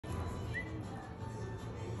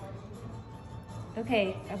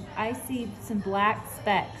Okay, I see some black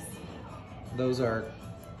specks. Those are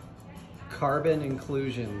carbon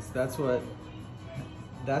inclusions. That's what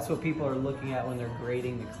people are looking at when they're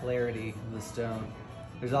grading the clarity of the stone.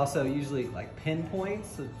 There's also usually like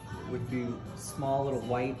pinpoints, that would be small little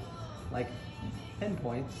white like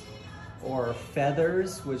pinpoints, or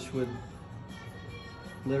feathers, which would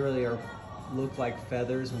literally look like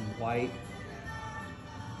feathers and white.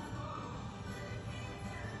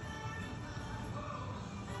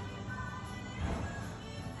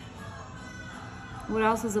 What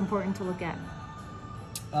else is important to look at?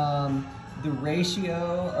 The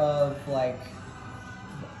ratio of like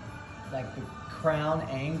the crown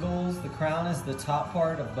angles. The crown is the top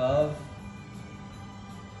part above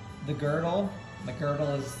the girdle. The girdle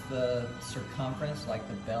is the circumference, like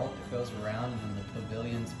the belt that goes around, and then the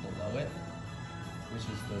pavilion's below it, which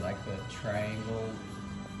is the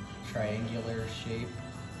triangular shape.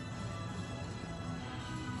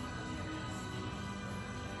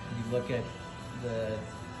 You look at the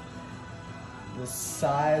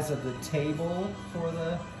size of the table for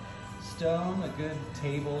the stone. A good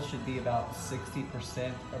table should be about 60%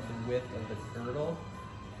 of the width of the girdle.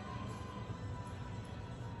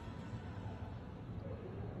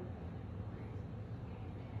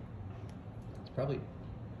 It's probably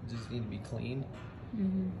just need to be cleaned.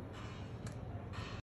 Mm-hmm.